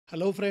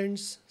Hello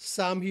friends,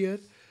 Sam here.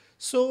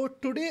 So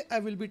today I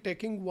will be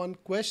taking one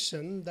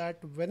question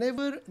that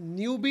whenever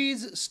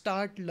newbies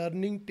start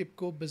learning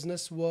Tibco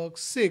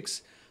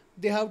BW6,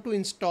 they have to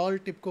install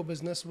Tibco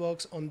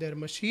BW6 on their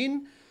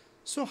machine.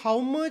 So how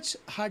much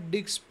hard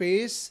disk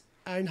space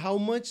and how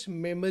much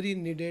memory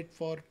needed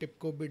for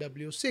Tibco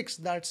BW6?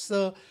 That's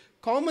a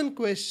common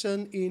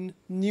question in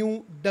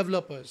new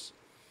developers.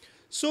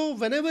 So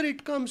whenever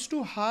it comes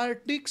to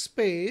hard disk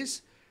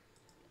space,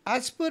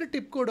 as per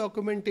Tibco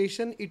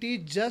documentation, it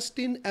is just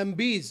in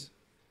MBs,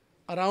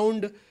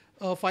 around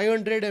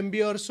 500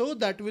 MB or so.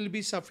 That will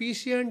be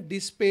sufficient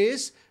disk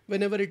space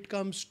whenever it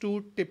comes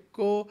to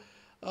Tibco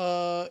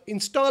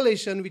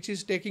installation, which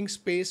is taking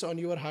space on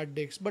your hard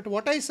disk. But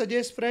what I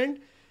suggest, friend,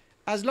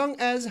 as long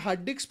as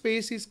hard disk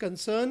space is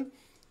concerned,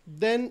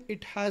 then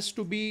it has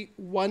to be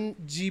 1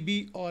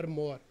 GB or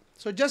more.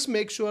 So just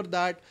make sure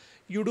that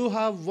you do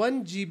have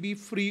 1 GB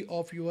free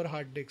of your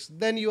hard disk.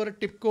 Then your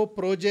Tibco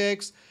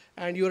projects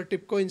and your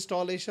Tibco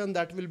installation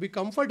that will be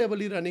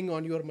comfortably running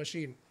on your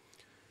machine.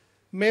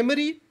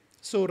 Memory,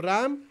 so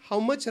RAM, how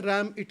much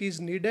RAM it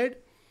is needed.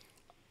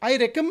 I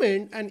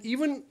recommend, and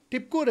even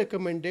Tibco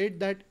recommended,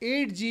 that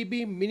 8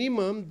 GB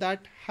minimum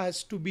that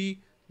has to be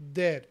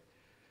there.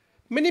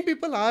 Many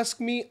people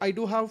ask me, I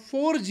do have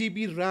 4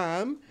 GB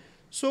RAM,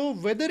 so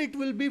whether it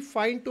will be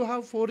fine to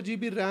have 4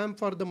 GB RAM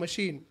for the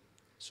machine.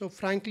 So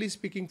frankly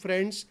speaking,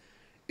 friends,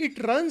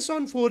 it runs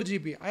on 4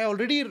 GB. I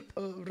already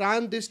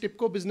ran this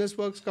Tibco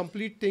BW6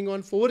 complete thing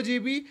on 4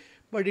 GB,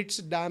 but it's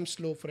damn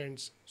slow,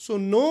 friends. So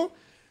no,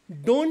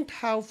 don't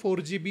have 4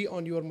 GB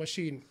on your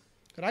machine,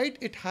 right?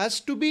 It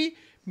has to be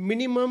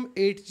minimum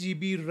 8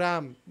 GB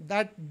RAM.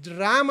 That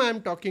RAM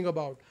I'm talking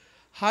about.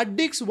 Hard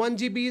disk 1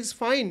 GB is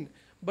fine,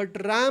 but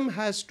RAM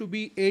has to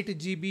be 8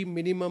 GB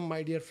minimum,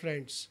 my dear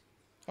friends.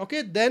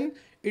 Okay, then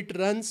it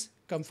runs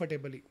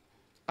comfortably.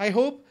 I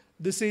hope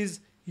this is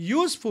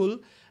useful.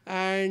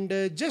 And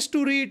just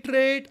to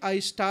reiterate, I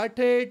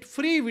started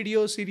free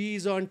video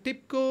series on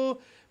Tibco,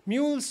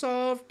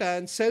 Mulesoft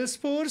and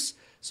Salesforce.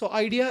 So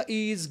idea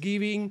is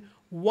giving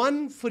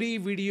one free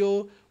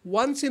video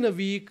once in a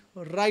week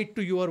right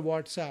to your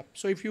WhatsApp.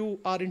 So if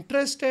you are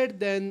interested,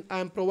 then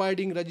I'm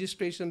providing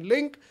registration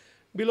link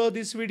below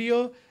this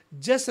video.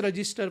 Just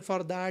register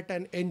for that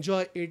and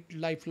enjoy it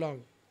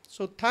lifelong.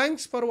 So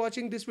thanks for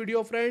watching this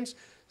video, friends.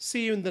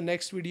 See you in the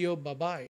next video. Bye-bye.